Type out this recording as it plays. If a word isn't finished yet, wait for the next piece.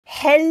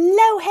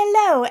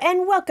Hello,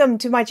 and welcome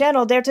to my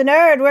channel, Dare to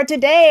Nerd, where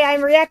today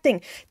I'm reacting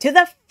to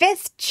the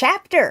 5th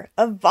chapter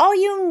of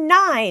Volume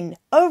 9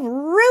 of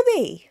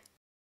RWBY.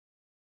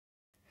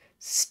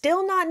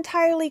 Still not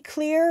entirely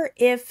clear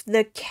if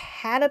the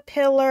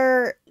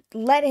caterpillar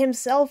let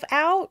himself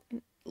out,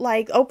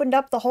 like opened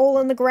up the hole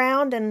in the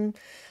ground and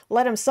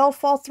let himself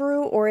fall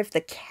through, or if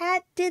the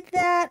cat did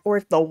that, or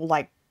if the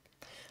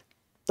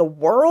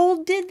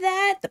world did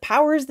that, the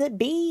powers that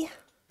be.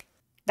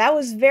 That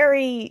was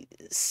very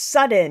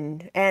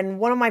sudden, and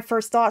one of my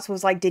first thoughts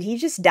was like, did he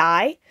just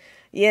die?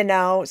 You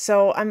know,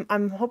 so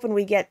I'm hoping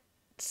we get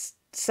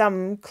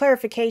some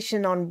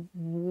clarification on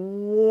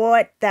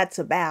what that's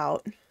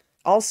about.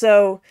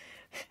 Also,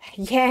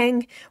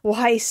 Yang,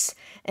 Weiss,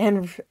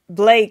 and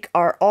Blake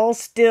are all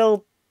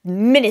still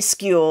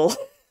minuscule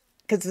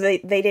because they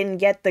didn't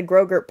get the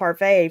Growgurt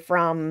Parfait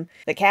from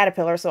the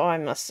caterpillar, so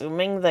I'm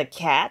assuming the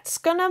cat's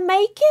gonna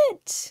make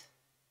it.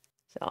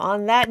 So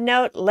on that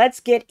note, let's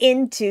get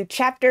into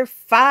Chapter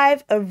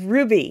 5 of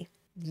RWBY,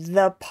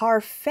 The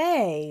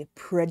Parfait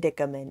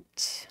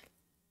Predicament.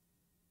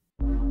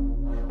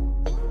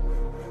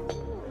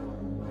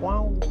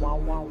 Wow, wow,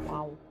 wow,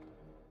 wow.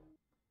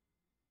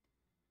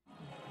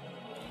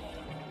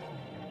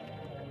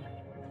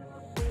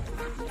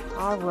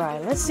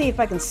 Alright, let's see if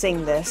I can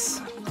sing this.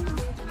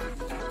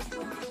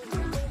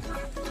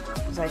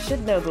 Because I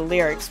should know the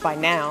lyrics by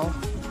now.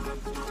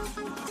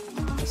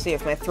 See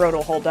if my throat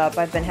will hold up.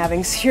 I've been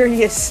having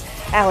serious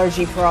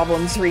allergy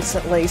problems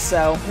recently,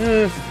 so...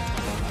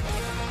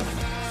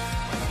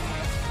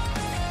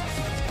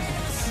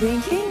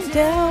 Sinking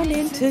down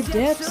into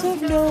depths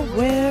of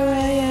nowhere,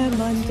 I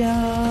am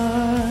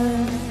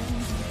undone.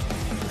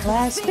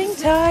 Clasping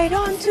tight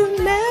onto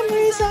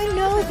memories, I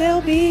know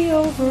they'll be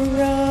overrun.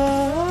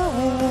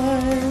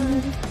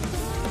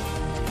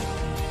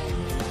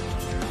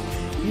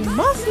 You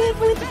must live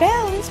with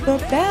balance,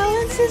 but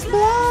balance is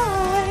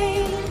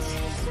blind.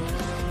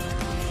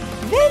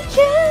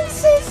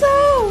 Vengeance is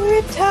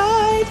our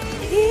tide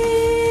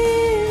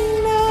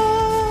in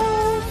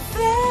a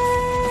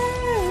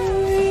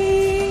fairy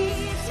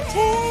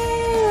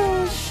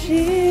tale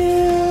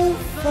she'll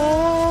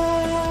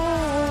find.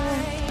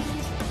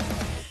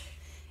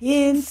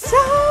 Inside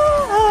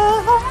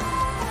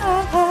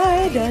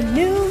a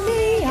new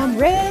me, I'm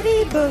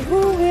ready, but who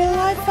will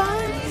I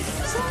find?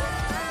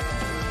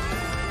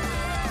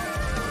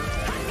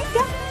 I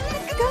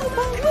gotta go,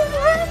 but will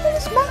I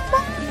lose my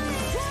mind?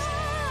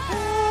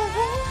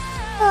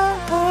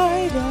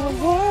 The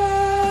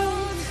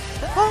world.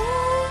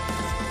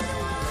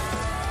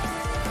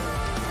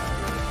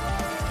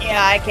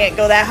 Yeah, I can't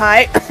go that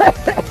high.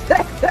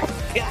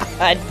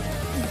 God.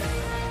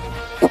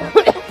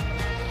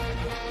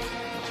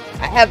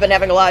 I have been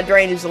having a lot of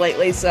drainage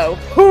lately, so.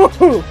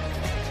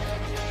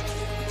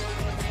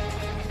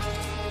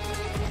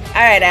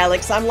 Alright,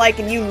 Alex, I'm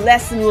liking you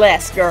less and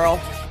less, girl.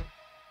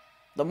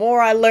 The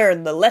more I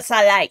learn, the less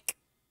I like.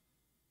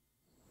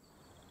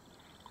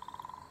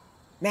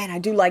 Man, I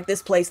do like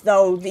this place,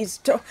 though.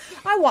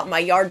 I want my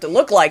yard to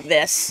look like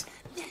this.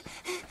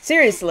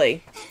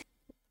 Seriously.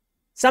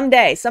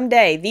 Someday,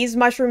 these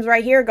mushrooms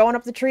right here going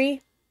up the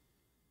tree,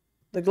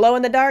 the glow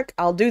in the dark,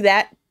 I'll do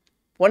that.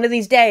 One of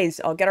these days,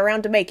 I'll get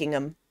around to making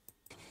them.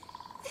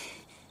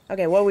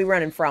 Okay, what are we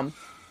running from?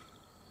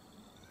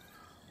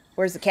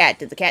 Where's the cat?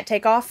 Did the cat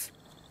take off?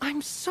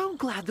 I'm so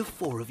glad the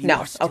four of you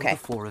are still the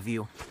four of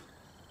you.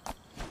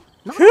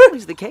 Not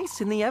always the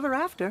case in the ever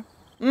after.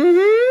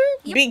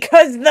 Mm-hmm.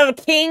 Because the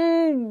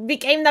king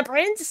became the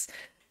prince?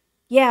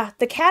 Yeah,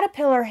 the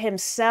caterpillar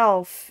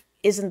himself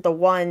isn't the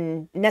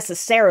one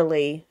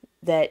necessarily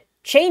that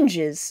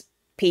changes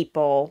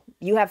people.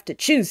 You have to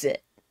choose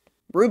it.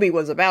 RWBY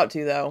was about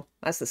to, though.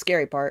 That's the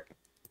scary part.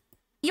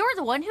 You're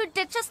the one who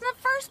ditched us in the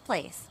first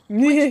place.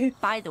 Which,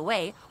 by the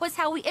way, was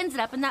how we ended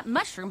up in that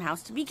mushroom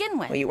house to begin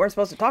with. Well, you weren't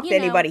supposed to talk to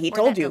anybody. He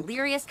told you. That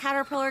delirious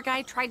caterpillar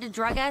guy tried to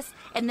drug us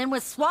and then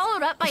was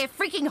swallowed up by a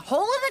freaking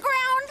hole in the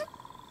ground?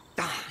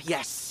 Ah,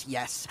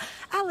 yes.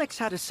 Alex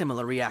had a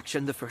similar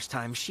reaction the first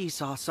time she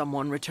saw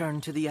someone return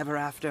to the ever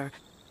after.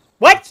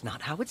 What? That's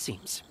not how it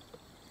seems.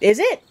 Is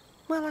it?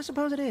 Well, I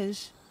suppose it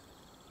is.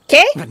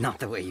 Okay. But not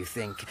the way you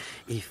think.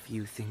 If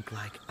you think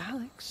like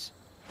Alex.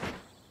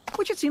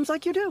 Which it seems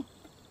like you do.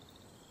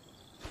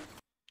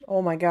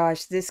 Oh my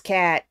gosh, this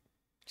cat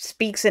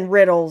speaks in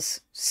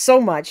riddles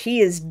so much. He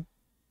is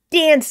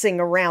dancing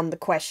around the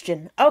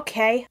question.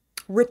 Okay.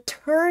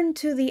 Return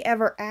to the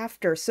ever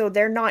after. So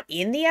they're not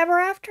in the ever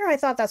after? I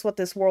thought that's what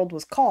this world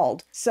was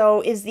called.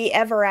 So is the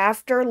ever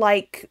after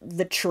like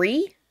the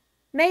tree?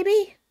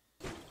 Maybe?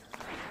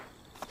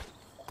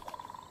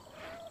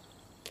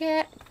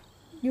 Cat,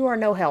 you are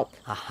no help.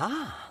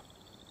 Aha.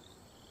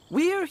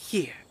 We're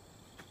here.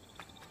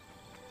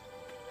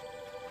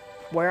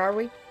 Where are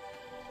we?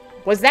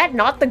 Was that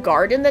not the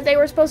garden that they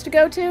were supposed to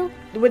go to?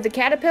 With the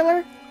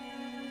caterpillar?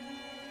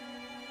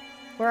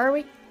 Where are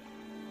we?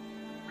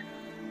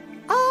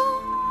 Oh!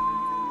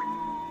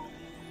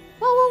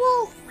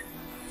 Whoa.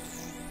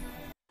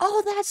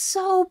 Oh, that's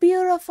so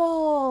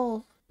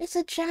beautiful. It's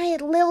a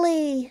giant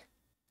lily.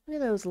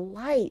 Look at those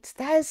lights.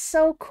 That is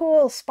so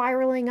cool,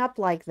 spiraling up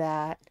like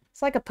that.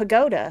 It's like a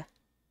pagoda.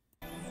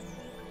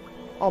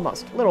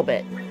 Almost, a little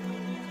bit.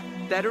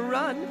 Better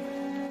run.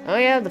 Oh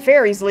yeah, the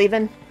ferry's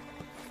leaving.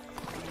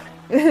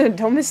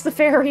 Don't miss the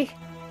ferry.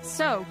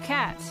 So,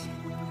 Cat,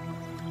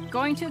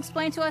 going to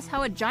explain to us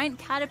how a giant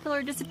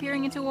caterpillar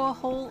disappearing into a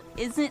hole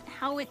isn't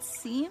how it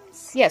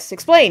seems? Yes,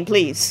 explain,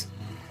 please.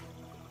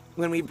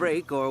 When we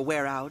break or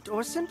wear out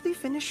or simply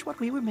finish what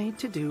we were made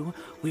to do,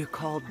 we're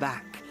called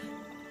back.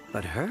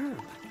 But Herb,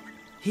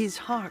 his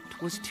heart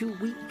was too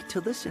weak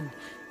to listen.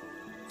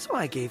 So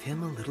I gave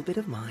him a little bit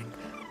of mine.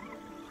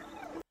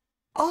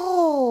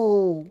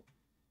 Oh.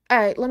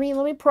 Alright, let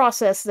me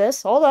process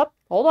this. Hold up.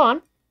 Hold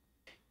on.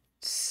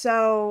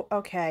 So,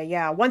 okay,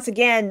 yeah. Once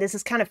again, this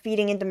is kind of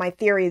feeding into my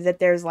theory that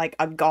there's like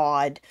a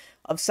god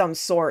of some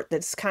sort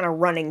that's kind of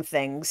running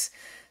things.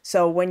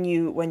 So when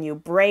you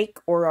break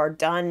or are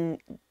done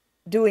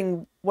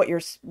doing what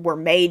were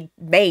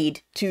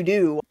made to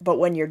do, but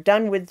when you're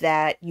done with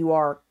that, you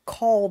are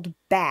called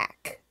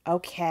back.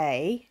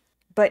 Okay.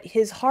 But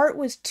his heart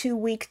was too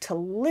weak to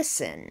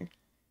listen.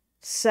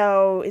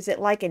 So is it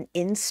like an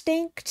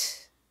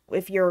instinct?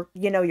 If you're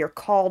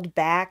called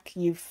back,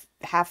 you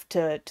have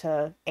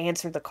to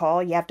answer the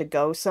call. You have to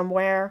go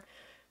somewhere.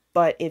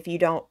 But if you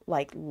don't,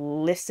 like,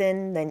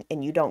 listen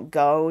and you don't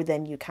go,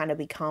 then you kind of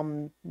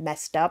become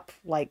messed up,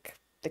 like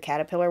the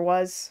caterpillar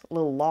was, a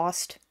little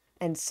lost.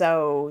 And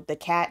so the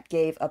cat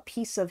gave a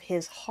piece of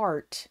his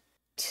heart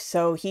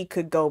so he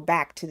could go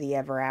back to the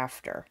ever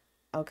after.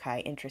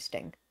 Okay,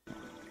 interesting.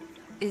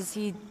 Is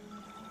he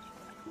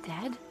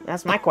dead?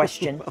 That's my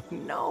question.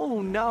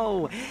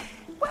 No.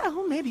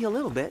 Well, maybe a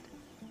little bit.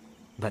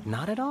 But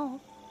not at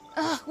all.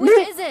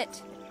 Which is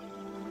it?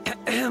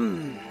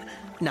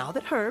 Now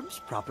that Herb's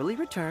properly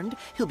returned,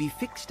 he'll be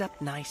fixed up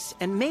nice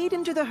and made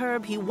into the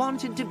Herb he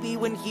wanted to be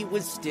when he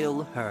was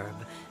still Herb.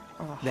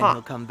 Then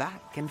he'll come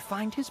back and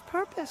find his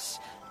purpose.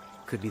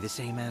 Could be the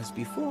same as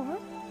before,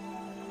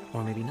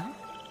 or maybe not.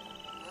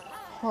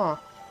 Huh.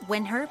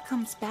 When Herb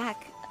comes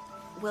back,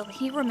 will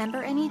he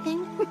remember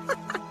anything?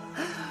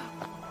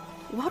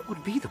 What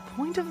would be the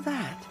point of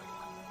that?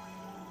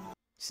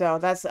 So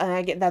that's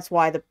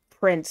why the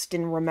prince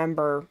didn't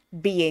remember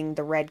being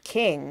the Red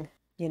King.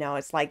 You know,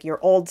 it's like your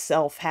old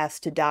self has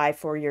to die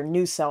for your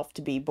new self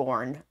to be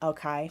born.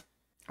 Okay.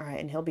 All right,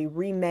 and he'll be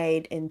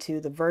remade into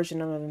the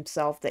version of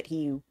himself that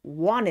he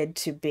wanted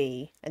to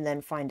be and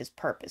then find his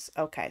purpose.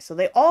 Okay, so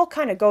they all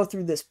kind of go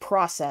through this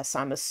process,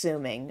 I'm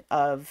assuming,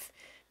 of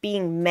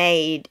being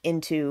made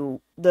into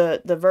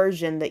the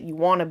version that you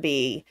want to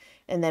be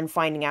and then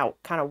finding out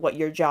kind of what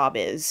your job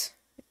is.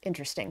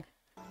 Interesting.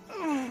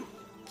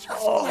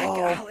 Just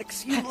like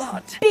Alex, you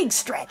lot. Big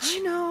stretch.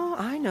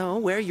 I know.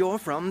 Where you're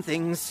from,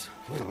 things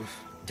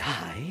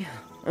die.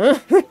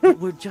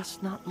 We're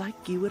just not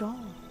like you at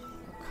all.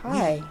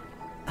 Okay.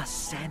 We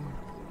ascend.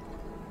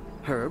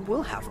 Herb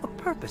will have a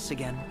purpose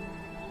again.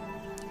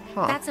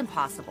 Huh. That's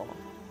impossible.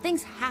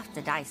 Things have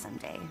to die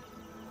someday.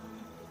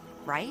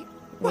 Right?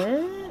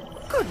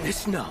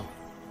 Goodness, no.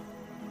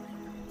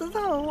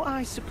 Though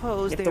I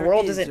suppose If there the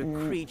world is isn't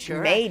a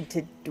creature made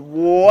to...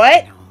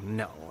 What?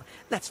 No.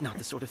 That's not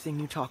the sort of thing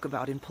you talk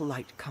about in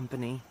polite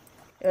company.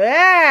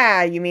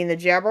 Ah, you mean the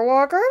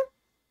Jabberwocker?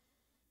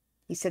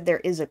 He said there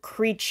is a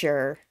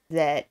creature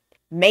that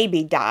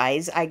maybe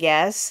dies, I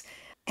guess.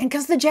 And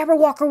because the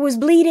Jabberwocker was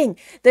bleeding.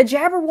 The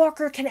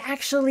Jabberwocker can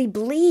actually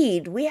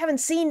bleed. We haven't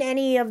seen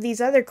any of these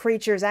other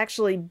creatures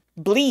actually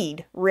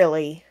bleed,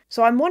 really.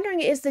 So I'm wondering,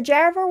 is the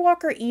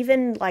Jabberwocker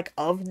even, like,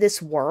 of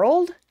this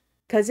world?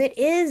 Because it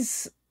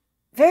is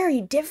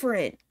very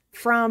different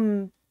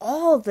from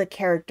all the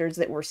characters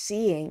that we're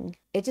seeing.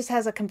 It just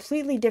has a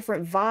completely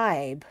different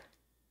vibe.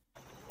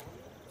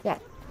 Yeah.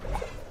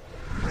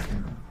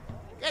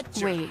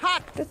 Wait,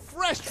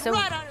 Fresh so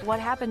right out of... what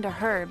happened to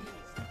Herb?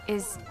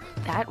 Is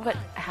that what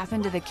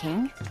happened to the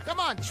king? Come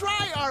on,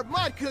 try our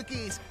mud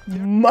cookies.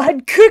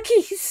 Mud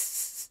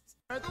cookies!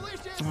 They're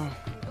delicious.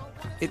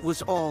 It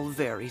was all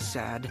very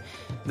sad.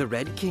 The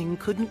Red King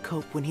couldn't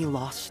cope when he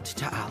lost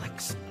to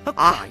Alex. A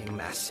crying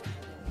mess.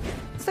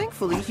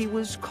 Thankfully, he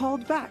was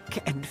called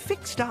back and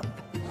fixed up.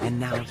 And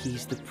now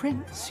he's the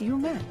prince you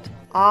met.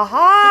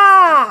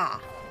 Aha!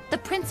 The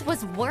prince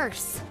was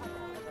worse.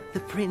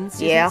 The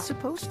prince Yeah. isn't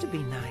supposed to be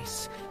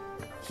nice.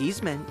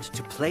 He's meant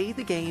to play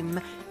the game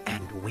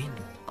and win.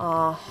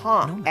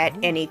 Uh-huh. No, At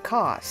no. any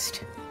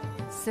cost.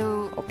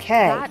 So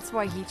Okay. that's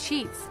why he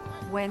cheats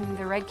when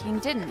the Red King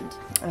didn't.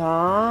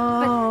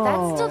 Oh. But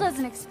that still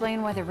doesn't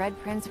explain why the Red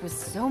Prince was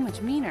so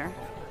much meaner.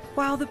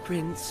 While the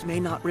prince may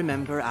not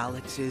remember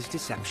Alex's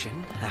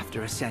deception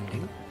after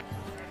ascending,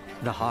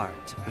 the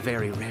heart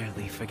very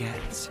rarely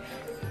forgets.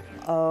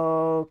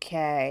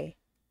 Okay.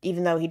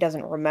 Even though he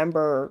doesn't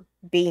remember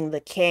being the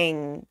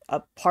king,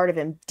 a part of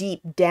him deep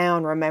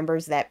down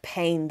remembers that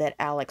pain that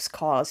Alex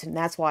caused, and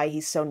that's why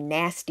he's so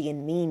nasty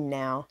and mean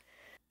now.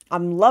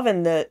 I'm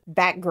loving the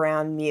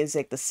background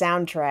music, the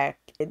soundtrack.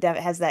 It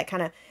has that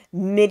kind of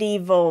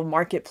medieval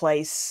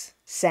marketplace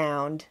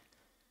sound.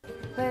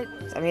 But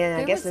I mean, I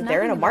there guess was that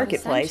they're in a nothing about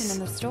marketplace.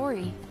 ascension in the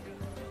story.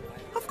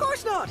 Of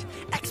course not.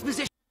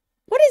 Exposition.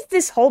 What is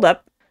this? Hold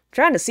up. I'm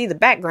trying to see the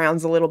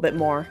backgrounds a little bit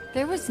more.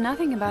 There was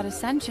nothing about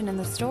ascension in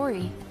the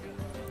story.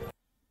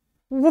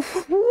 What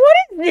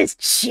is this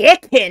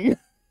chicken?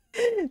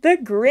 The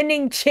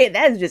grinning chicken.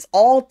 That is just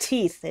all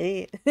teeth.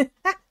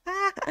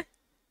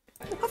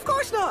 Of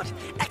course not.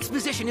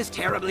 Exposition is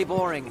terribly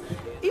boring.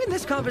 Even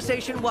this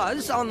conversation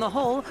was, on the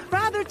whole,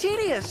 rather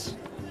tedious.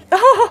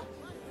 Oh,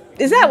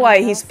 is that why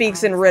he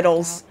speaks in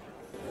riddles?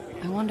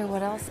 I wonder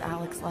what else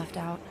Alex left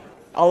out.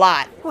 A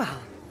lot. Well,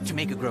 to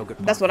make a Growgurt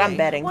Parfait, That's what I'm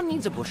betting. one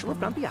needs a bushel of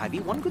grumpy ivy,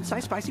 one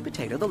good-sized spicy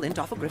potato, the lint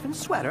off a griffin's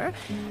sweater.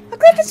 A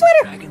griffin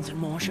sweater! Dragons and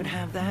more should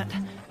have that,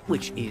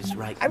 which is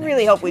right. I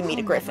really hope we meet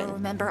a I griffin.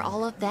 remember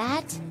all of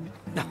that.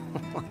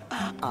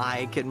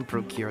 I can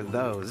procure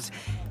those.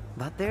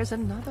 But there's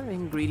another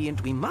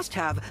ingredient we must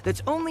have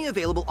that's only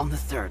available on the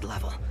 3rd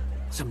level.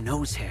 Some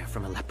nose hair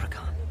from a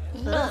leprechaun.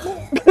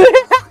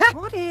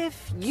 What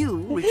if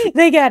you...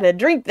 They gotta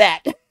drink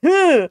that.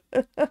 There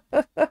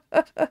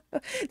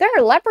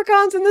are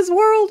leprechauns in this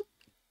world?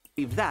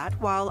 retrieve that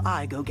while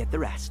I go get the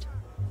rest?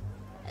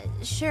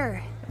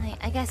 Sure,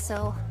 I guess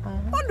so.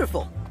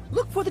 Wonderful.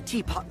 Look for the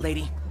teapot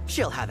lady.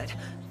 She'll have it.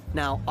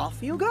 Now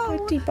off you go.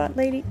 The teapot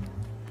lady.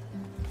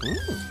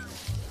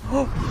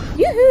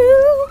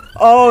 Yoo-hoo!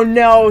 Oh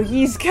no,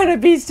 he's gonna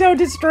be so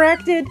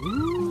distracted.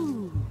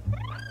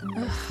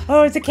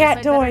 Oh, it's a cat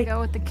I toy. better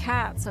go with the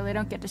cat so they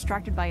don't get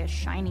distracted by a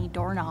shiny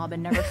doorknob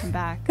and never come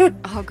back.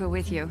 I'll go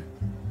with you.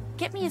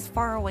 Get me as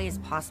far away as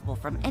possible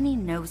from any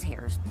nose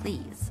hairs,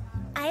 please.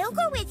 I'll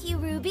go with you,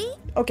 Ruby.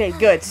 Okay,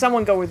 good.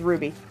 Someone go with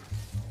Ruby.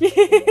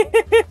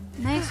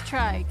 Nice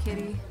try,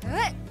 kitty.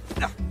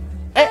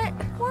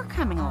 We're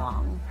coming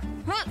along.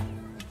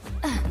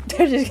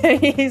 They're just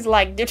he's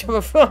like,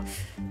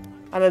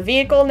 I'm a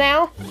vehicle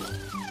now?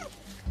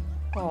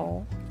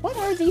 Oh, what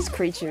are these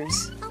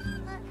creatures?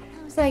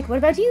 It's like, what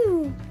about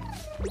you?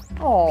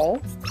 Oh.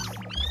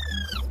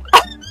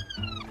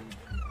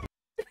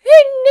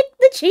 Nick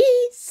the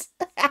cheese!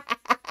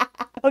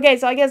 Okay,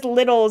 so I guess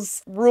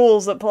Little's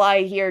rules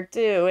apply here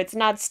too. It's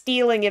not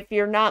stealing if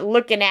you're not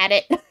looking at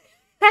it.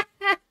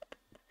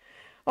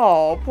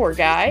 Oh, poor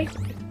guy.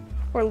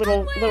 Poor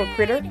little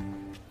critter.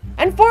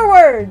 And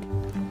forward!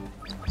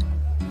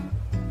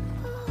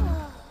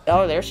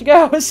 Oh, there she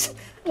goes.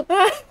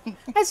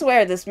 I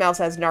swear this mouse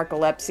has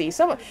narcolepsy.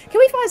 Can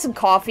we find some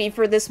coffee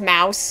for this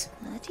mouse?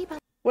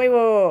 Wait,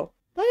 whoa.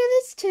 Look at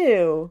this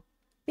two.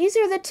 These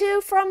are the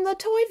two from the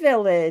toy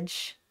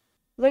village.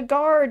 The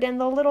guard and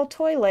the little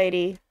toy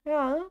lady.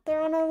 Yeah,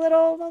 they're on a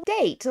little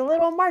date, a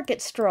little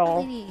market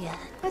stroll. Lady,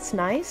 That's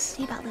nice.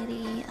 teapot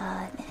lady,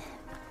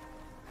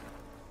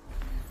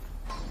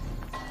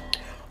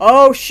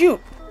 Oh,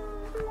 shoot.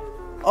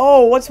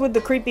 Oh, what's with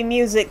the creepy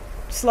music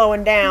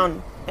slowing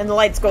down and the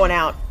lights going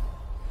out?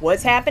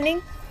 What's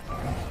happening?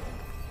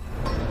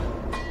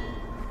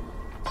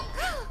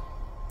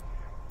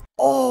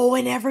 Oh,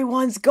 and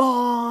everyone's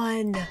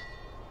gone.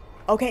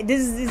 Okay,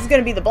 this is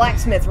gonna be the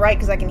blacksmith, right?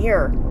 Because I can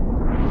hear her.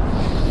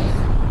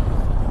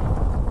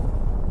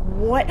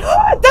 What?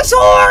 The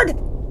sword!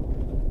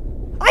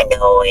 I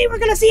knew we were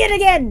gonna see it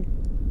again.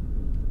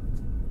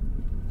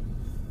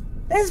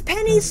 There's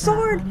Penny's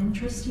sword. Does that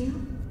interest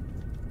you?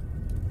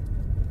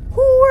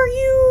 Who are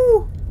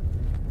you?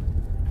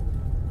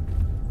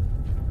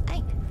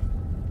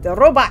 The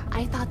robot.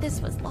 I thought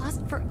this was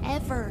lost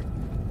forever.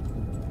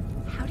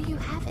 How do you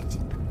have it?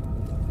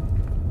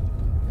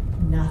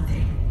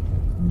 Nothing.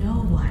 No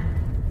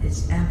one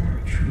is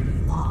ever truly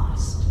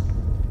lost.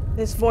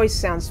 This voice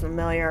sounds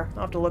familiar.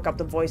 I'll have to look up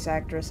the voice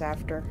actress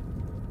after.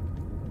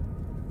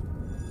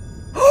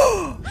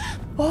 Oh,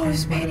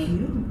 it's And what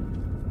Penny.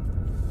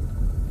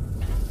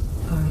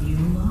 Are you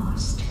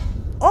lost?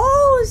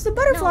 Oh, it's the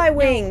butterfly No,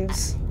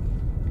 wings.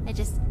 I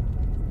just...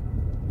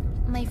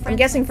 My friend... I'm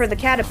guessing for the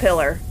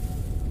caterpillar.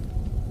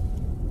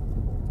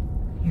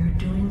 You're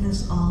doing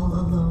this all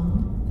alone?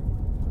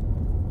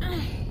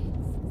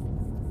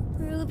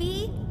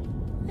 Ruby,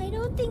 I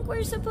don't think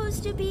we're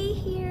supposed to be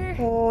here.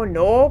 Oh,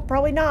 no,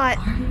 probably not.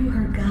 Are you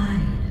her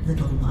guide,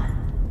 little one?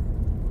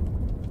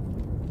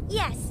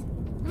 Yes,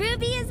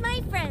 Ruby is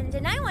my friend,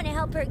 and I want to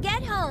help her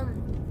get home.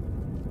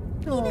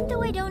 Even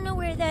though I don't know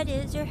where that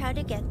is or how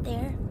to get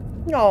there.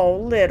 No,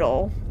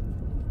 little.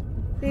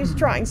 He's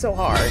trying so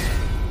hard.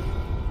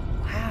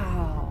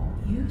 Wow.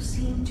 You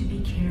seem to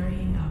be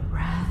carrying a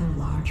rather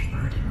large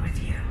burden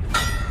with you.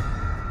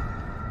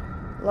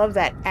 Love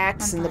that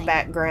axe I'm in the fine.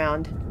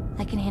 background.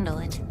 I can handle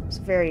it. It's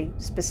a very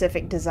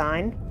specific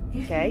design.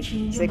 If Okay, you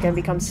change is your it going to mind,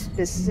 become you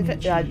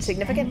specific, may choose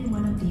significant? Any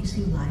one of these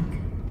you like.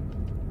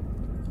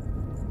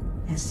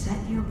 And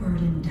set your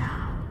burden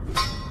down.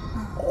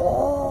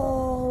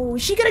 Oh,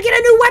 is she gonna get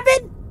a new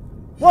weapon?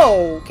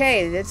 Whoa,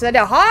 okay, it's a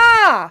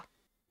aha!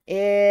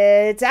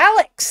 It's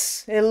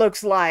Alex, it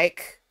looks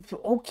like.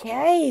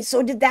 Okay,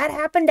 so did that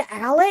happen to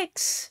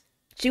Alex?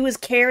 She was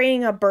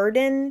carrying a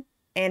burden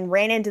and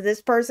ran into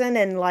this person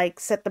and like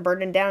set the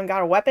burden down and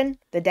got a weapon?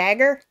 The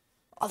dagger?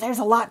 Oh, there's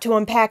a lot to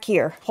unpack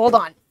here. Hold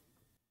on.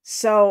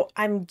 So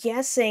I'm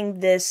guessing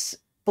this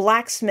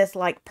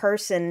blacksmith-like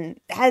person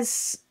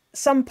has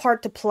some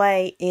part to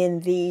play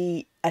in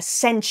the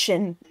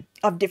ascension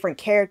of different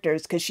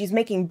characters, because she's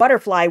making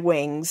butterfly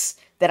wings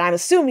that I'm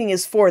assuming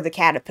is for the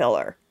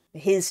caterpillar,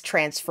 his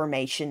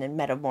transformation and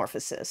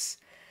metamorphosis.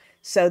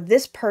 So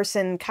this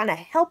person kind of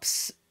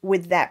helps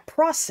with that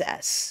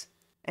process.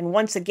 And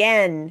once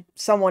again,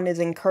 someone is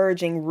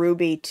encouraging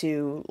Ruby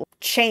to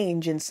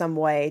change in some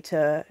way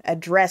to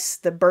address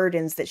the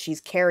burdens that she's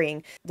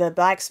carrying. The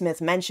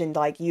blacksmith mentioned,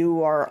 like,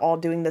 you are all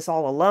doing this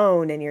all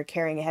alone and you're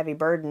carrying a heavy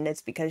burden.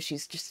 It's because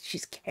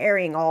she's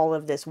carrying all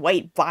of this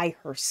weight by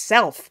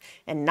herself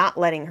and not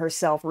letting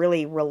herself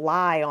really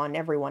rely on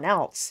everyone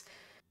else.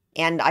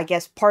 And I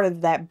guess part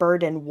of that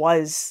burden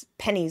was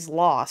Penny's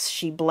loss.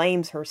 She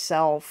blames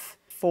herself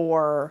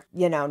for,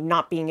 you know,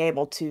 not being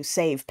able to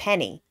save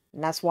Penny.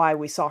 And that's why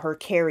we saw her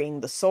carrying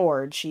the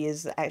sword.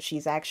 She's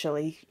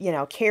actually, you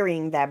know,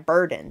 carrying that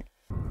burden.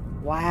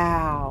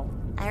 Wow.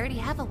 I already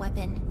have a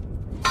weapon.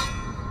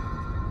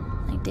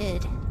 I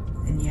did.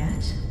 And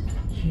yet,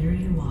 here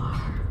you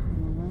are,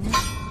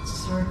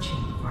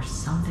 searching for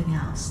something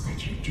else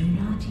that you do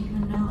not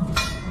even know.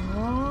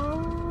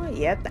 Oh,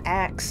 yeah, the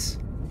axe.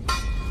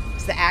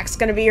 Is the axe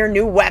gonna be your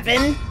new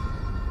weapon?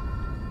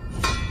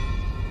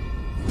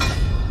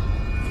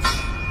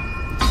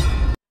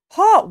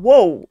 Huh,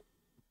 whoa.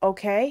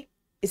 Okay.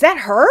 Is that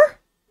her?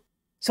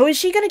 So is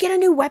she gonna get a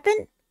new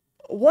weapon?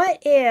 What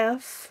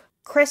if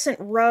Crescent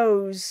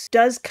Rose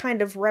does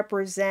kind of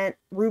represent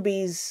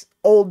Ruby's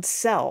old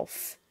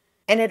self?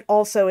 And it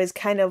also is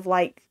kind of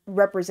like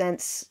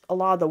represents a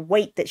lot of the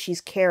weight that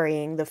she's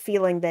carrying, the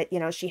feeling that, you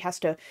know, she has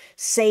to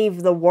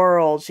save the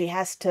world, she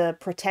has to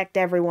protect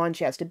everyone,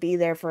 she has to be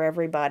there for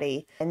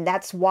everybody. And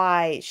that's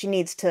why she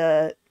needs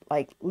to,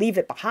 like, leave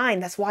it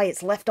behind. That's why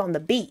it's left on the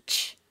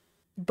beach.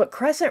 But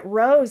Crescent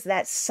Rose,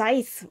 that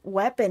scythe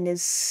weapon,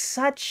 is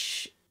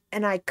such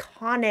an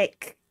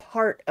iconic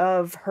part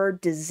of her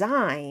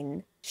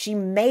design. She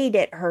made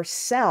it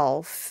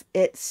herself.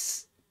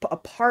 It's a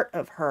part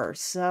of her.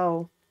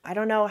 So I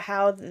don't know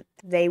how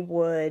they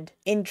would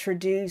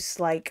introduce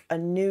like a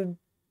new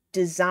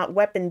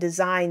weapon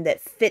design that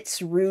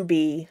fits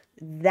Ruby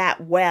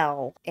that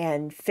well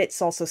and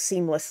fits also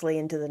seamlessly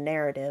into the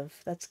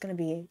narrative. That's going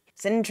to be...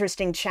 It's an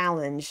interesting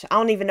challenge. I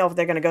don't even know if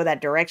they're going to go that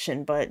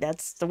direction, but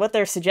that's what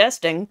they're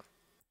suggesting.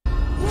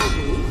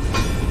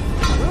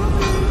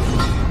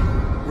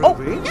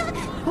 Ruby?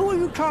 Who are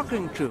you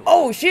talking to?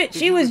 Oh shit,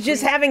 she was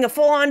just having a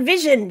full-on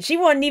vision. She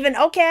wasn't even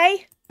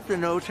okay. The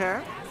nose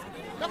hair?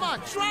 Come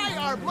on, try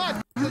our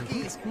mud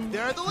cookies.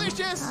 They're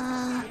delicious.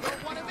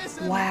 Don't want to miss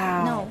them.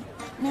 Wow.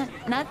 No,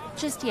 not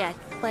just yet.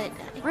 But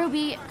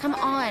Ruby, come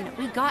on.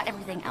 We got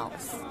everything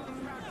else.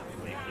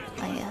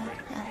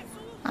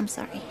 I'm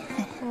sorry.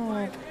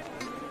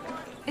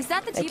 Is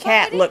that the The teapot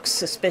cat lady? looks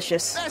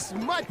suspicious. Best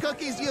mud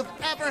cookies you've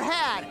ever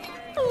had.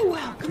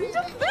 Welcome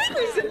to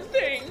Berries and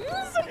Things.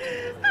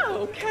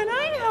 How can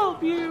I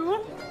help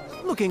you?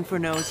 Looking for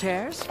nose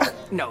hairs?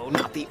 No,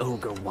 not the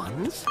ogre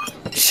ones.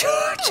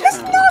 Sure,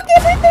 just knock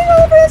everything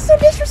over. It's so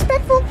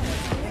disrespectful.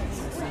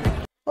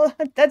 Well,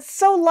 that's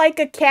so like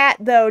a cat,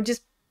 though.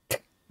 Just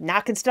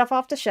knocking stuff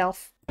off the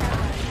shelf.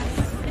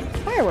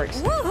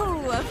 Fireworks.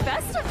 Woo, a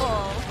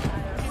festival.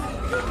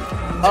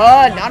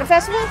 Not a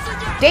festival?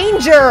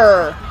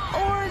 Danger!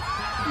 Or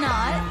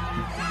not.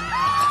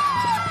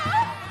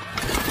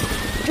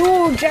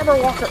 Ooh,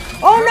 Jabberwocker.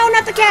 Oh no,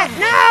 not the cat!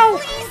 No!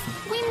 Please,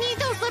 we need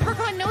those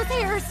leprechaun nose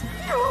hairs.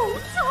 No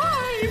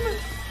time.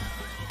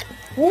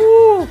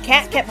 Ooh,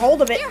 cat kept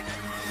hold of it. Here,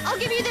 I'll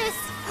give you this.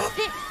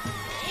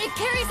 It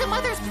carries the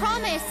mother's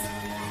promise.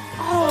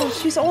 Oh,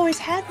 she's always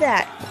had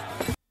that.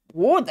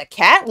 Ooh, the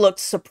cat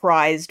looks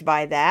surprised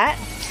by that.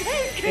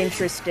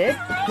 Interested.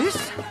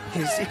 This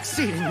is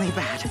exceedingly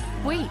bad.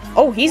 Wait.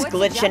 Oh, he's what's a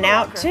glitching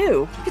out Jabberwocker?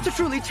 too. It's a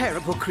truly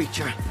terrible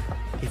creature.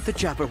 If the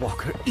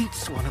Jabberwocker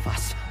eats one of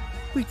us,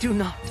 we do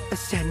not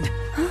ascend.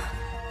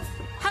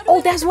 How do Oh,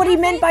 we that's get what he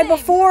the meant by thing?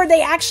 before.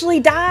 They actually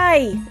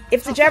die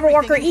if the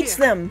Jabberwocker eats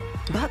them.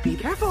 But be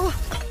careful.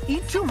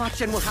 Eat too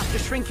much and we'll have to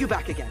shrink you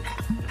back again.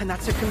 And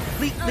that's a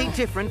completely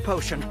different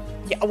potion.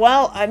 Yeah,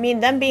 well, I mean,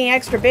 them being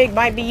extra big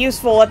might be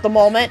useful at the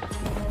moment.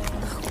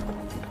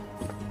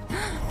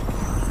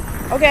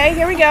 Okay,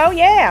 here we go.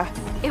 Yeah.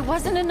 It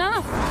wasn't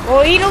enough.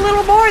 Well, eat a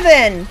little more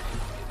then.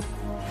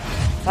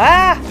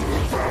 Ah.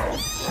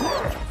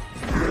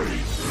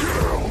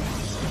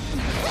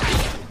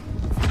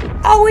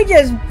 Oh, we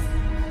just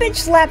bitch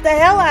slapped the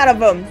hell out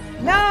of him.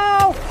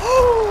 No.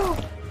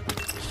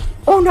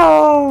 Oh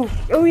no.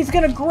 Oh, he's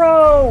gonna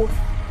grow.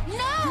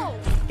 No!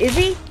 Is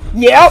he?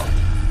 Yep.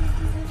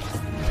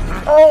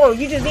 Oh,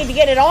 you just need to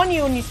get it on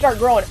you and you start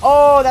growing.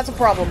 Oh, that's a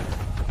problem.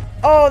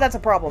 Oh, that's a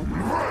problem.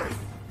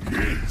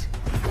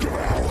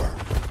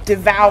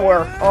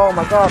 Devour. Oh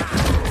my god.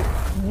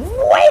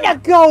 Way to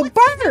go,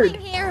 bird!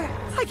 Here.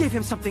 I gave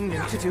him something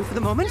new to do for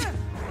the moment.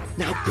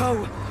 Now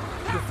go.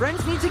 Your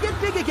friends need to get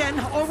big again,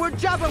 or we're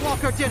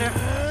Jabberwocker dinner.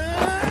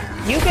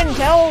 You can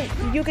tell,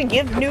 you can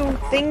give new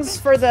things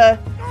for the...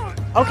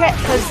 Okay,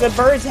 because the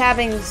bird's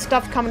having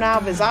stuff coming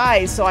out of his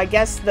eyes, so I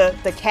guess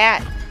the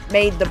cat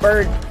made the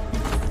bird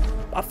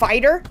a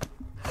fighter?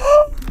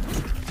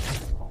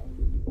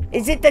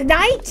 Is it the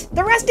knight?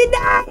 The rusted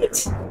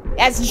knight!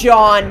 That's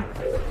John.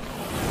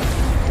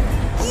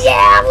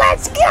 Yeah,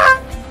 let's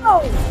go!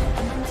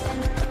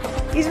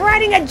 He's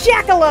riding a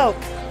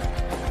jackalope.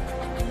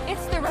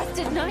 It's the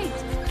rusted knight.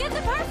 Get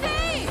the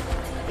parfait!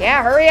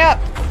 Yeah, hurry up.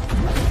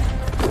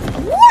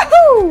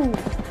 Woohoo!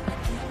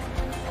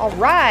 All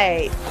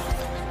right.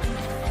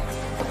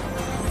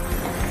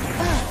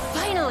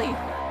 Finally!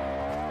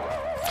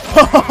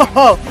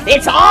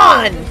 It's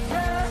on!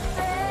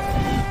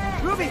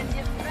 Ruby,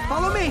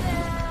 follow me.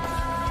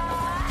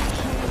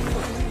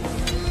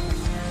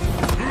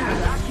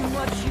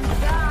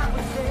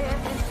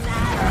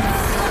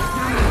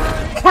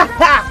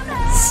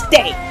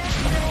 Stay.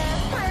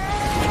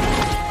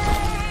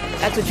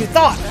 That's what you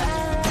thought.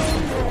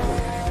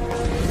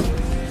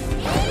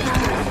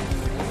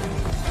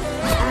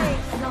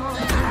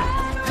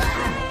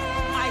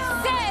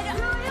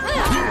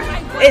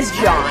 It's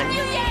John.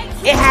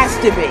 It has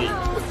to be.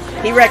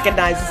 He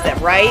recognizes them,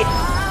 right?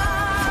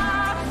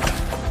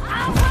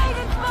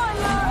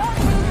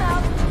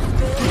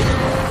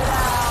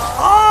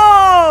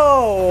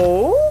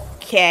 Oh!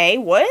 Okay,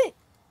 what?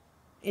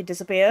 It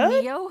disappeared?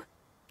 Neo?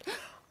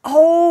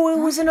 Oh,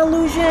 it was an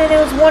illusion. It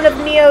was one of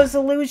Neo's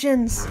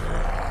illusions.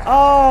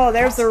 Oh,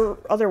 there's the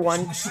other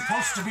one. It's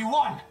supposed to be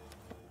one.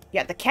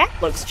 Yeah, the cat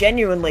looks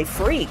genuinely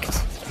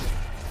freaked.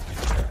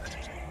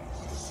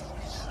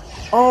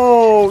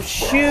 Oh,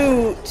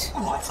 shoot.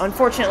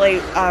 Unfortunately,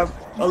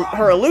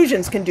 her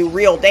illusions can do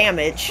real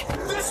damage.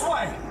 This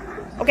way.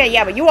 Okay,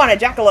 yeah, but you want a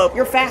jackalope.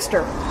 You're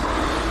faster.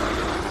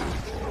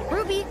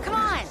 Ruby, come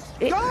on!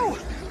 Go!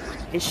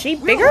 Is she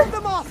bigger? Hold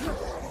them off.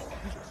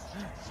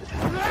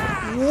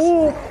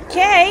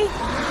 Okay.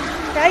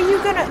 How you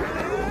gonna...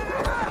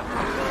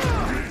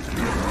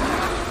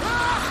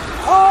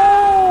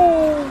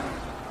 Oh!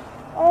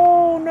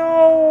 Oh,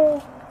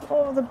 no.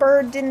 Oh, the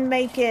bird didn't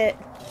make it.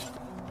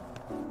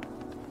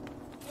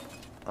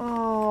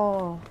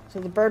 Oh, so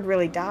the bird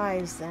really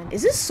dies then.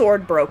 Is this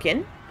sword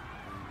broken?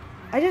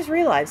 I just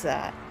realized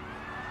that.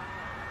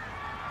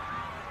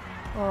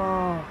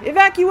 Oh,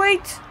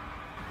 evacuate!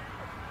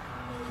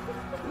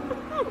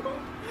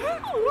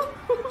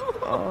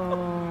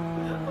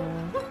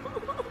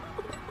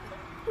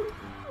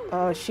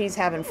 Oh, she's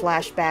having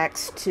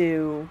flashbacks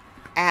to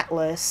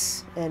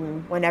Atlas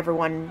and when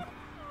everyone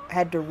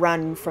had to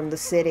run from the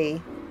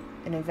city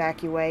and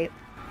evacuate.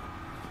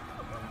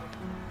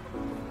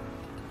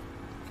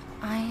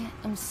 I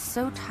am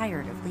so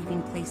tired of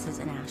leaving places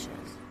in ashes.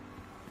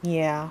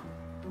 Yeah.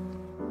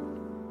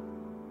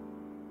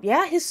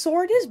 Yeah, his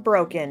sword is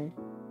broken.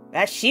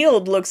 That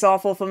shield looks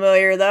awful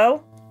familiar,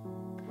 though.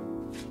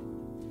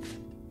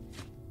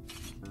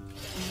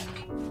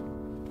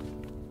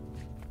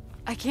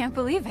 I can't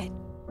believe it.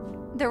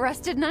 The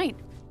rusted knight.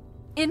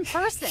 In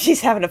person.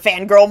 She's having a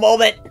fangirl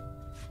moment.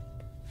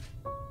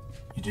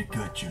 You did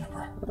good,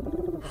 Juniper.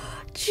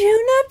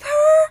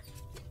 Juniper?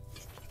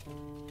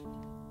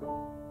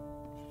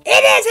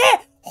 It is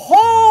it!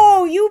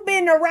 Oh, you've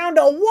been around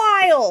a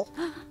while.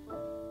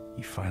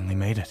 You finally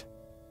made it.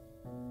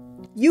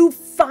 You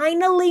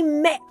finally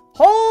made...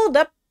 Hold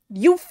up.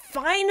 You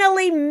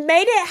finally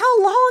made it?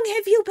 How long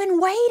have you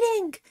been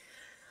waiting?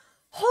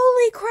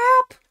 Holy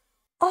crap.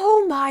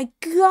 Oh my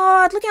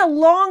god. Look how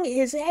long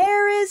his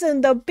hair is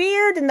and the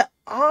beard and the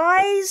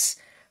eyes.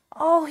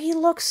 Oh, he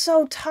looks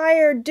so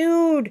tired,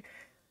 dude.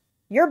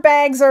 Your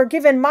bags are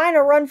giving mine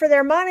a run for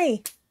their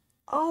money.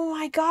 Oh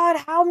my god,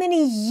 how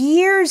many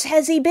years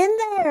has he been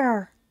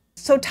there?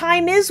 So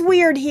time is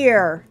weird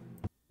here.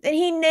 And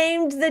he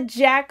named the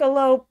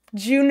jackalope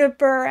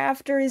Juniper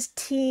after his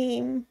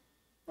team.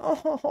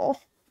 Oh.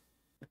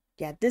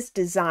 Yeah, this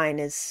design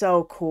is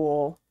so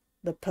cool.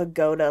 The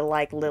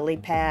pagoda-like lily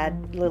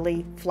pad,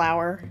 lily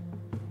flower.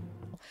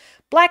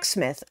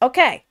 Blacksmith,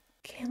 okay.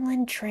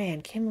 Kimlin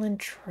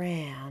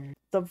Tran.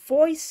 The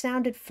voice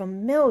sounded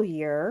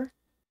familiar.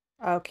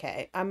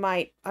 Okay, I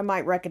might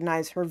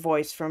recognize her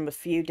voice from a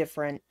few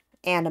different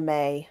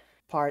anime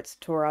parts.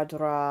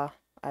 Toradora,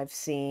 I've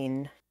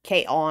seen.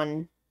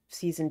 K-On!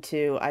 Season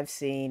 2, I've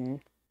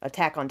seen.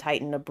 Attack on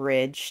Titan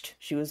Abridged.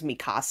 She was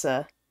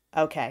Mikasa.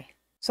 Okay.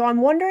 So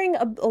I'm wondering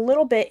a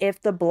little bit if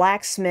the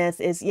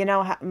blacksmith is, you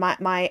know,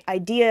 my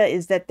idea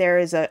is that there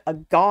is a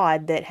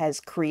god that has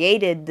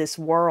created this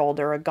world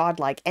or a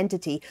godlike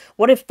entity.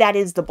 What if that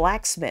is the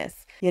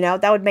blacksmith? You know,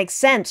 that would make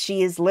sense.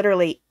 She is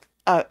literally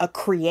a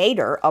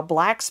creator, a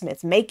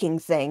blacksmith making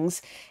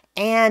things.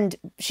 And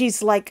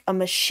she's like a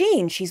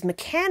machine. She's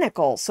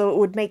mechanical. So it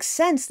would make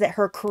sense that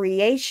her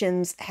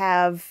creations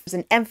have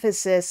an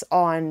emphasis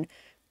on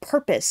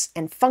purpose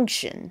and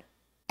function.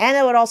 And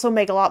it would also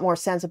make a lot more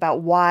sense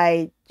about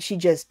why she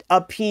just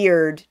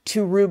appeared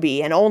to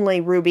Ruby and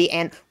only Ruby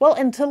and, well,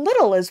 and to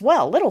Little as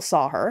well. Little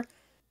saw her.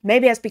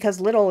 Maybe that's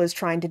because Little is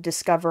trying to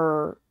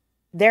discover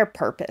their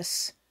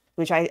purpose,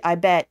 which I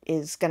bet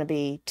is going to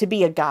be to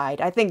be a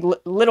guide. I think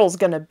Little's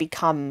going to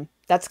become,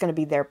 that's going to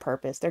be their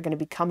purpose. They're going to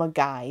become a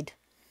guide.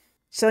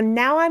 So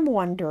now I'm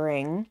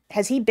wondering,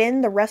 has he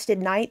been the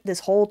Rusted Knight this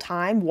whole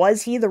time?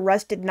 Was he the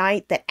Rusted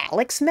Knight that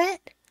Alex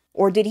met?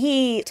 Or did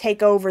he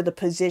take over the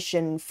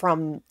position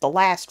from the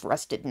last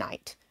Rusted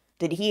Knight?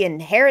 Did he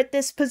inherit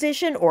this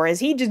position, or has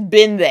he just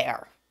been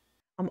there?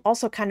 I'm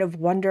also kind of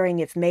wondering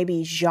if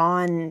maybe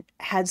Jean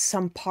had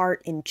some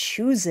part in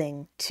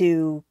choosing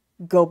to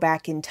go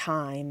back in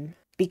time,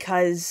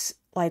 because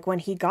like when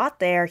he got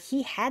there,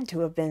 he had to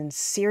have been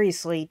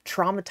seriously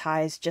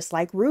traumatized, just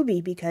like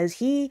RWBY, because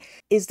he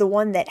is the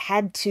one that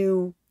had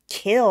to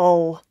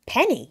kill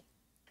Penny.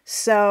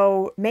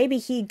 So maybe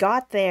he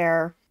got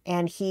there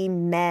and he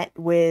met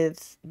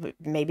with,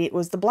 maybe it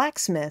was the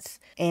blacksmith,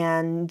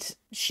 and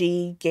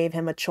she gave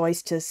him a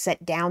choice to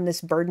set down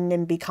this burden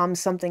and become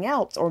something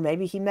else. Or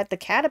maybe he met the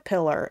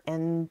caterpillar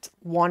and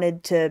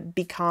wanted to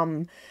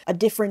become a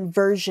different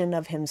version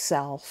of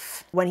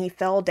himself. When he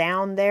fell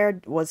down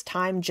there, was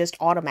time just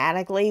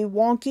automatically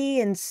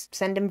wonky and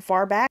send him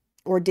far back?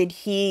 Or did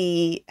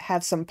he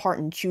have some part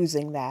in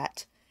choosing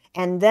that?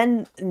 And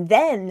then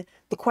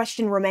the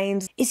question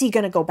remains, is he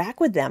going to go back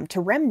with them to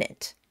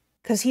Remnant?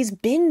 Because he's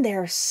been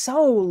there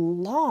so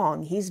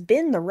long. He's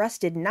been the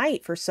Rusted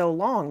Knight for so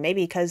long.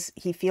 Maybe because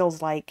he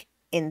feels like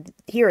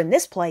here in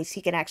this place,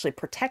 he can actually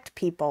protect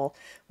people.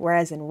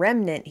 Whereas in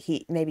Remnant,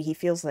 maybe he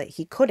feels that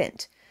he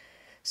couldn't.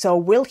 So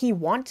will he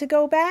want to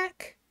go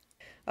back?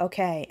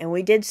 Okay, and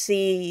we did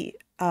see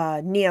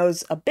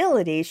Neo's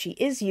ability. She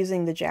is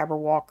using the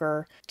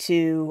Jabberwocker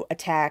to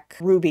attack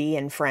RWBY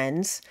and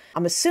friends.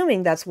 I'm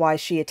assuming that's why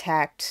she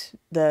attacked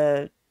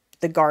the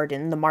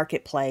garden, the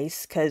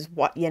marketplace, because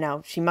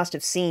she must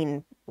have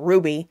seen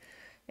RWBY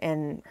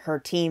and her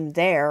team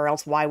there, or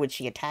else why would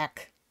she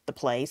attack the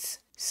place?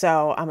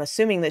 So I'm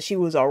assuming that she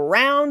was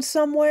around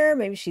somewhere.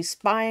 Maybe she's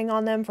spying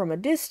on them from a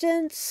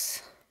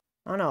distance.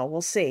 I don't know,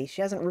 we'll see.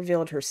 She hasn't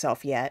revealed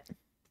herself yet.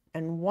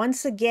 And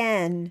once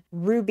again,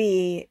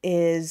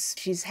 RWBY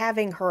she's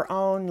having her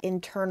own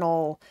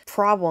internal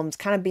problems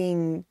kind of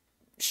being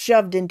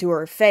shoved into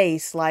her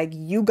face, like,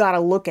 you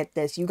gotta look at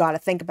this, you gotta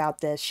think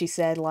about this. She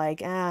said,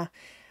 like,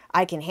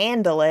 I can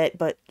handle it,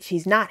 but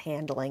she's not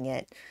handling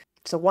it.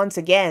 So once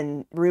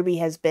again, RWBY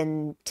has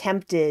been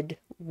tempted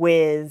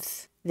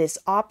with this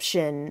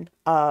option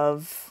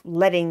of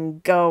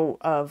letting go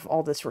of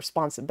all this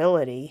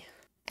responsibility.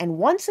 And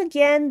once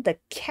again, the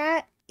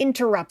cat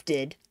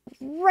interrupted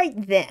right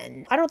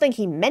then. I don't think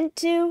he meant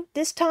to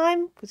this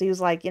time, because he was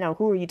like,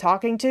 who are you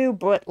talking to?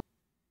 But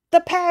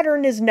the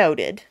pattern is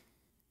noted.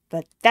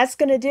 But that's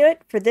going to do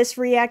it for this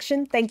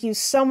reaction. Thank you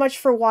so much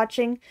for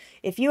watching.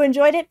 If you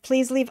enjoyed it,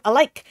 please leave a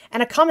like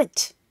and a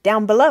comment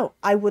down below.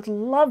 I would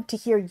love to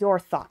hear your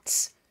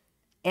thoughts.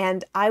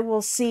 And I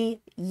will see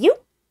you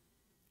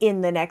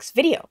in the next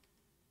video.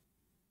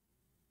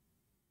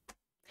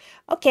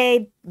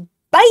 Okay,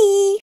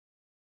 bye!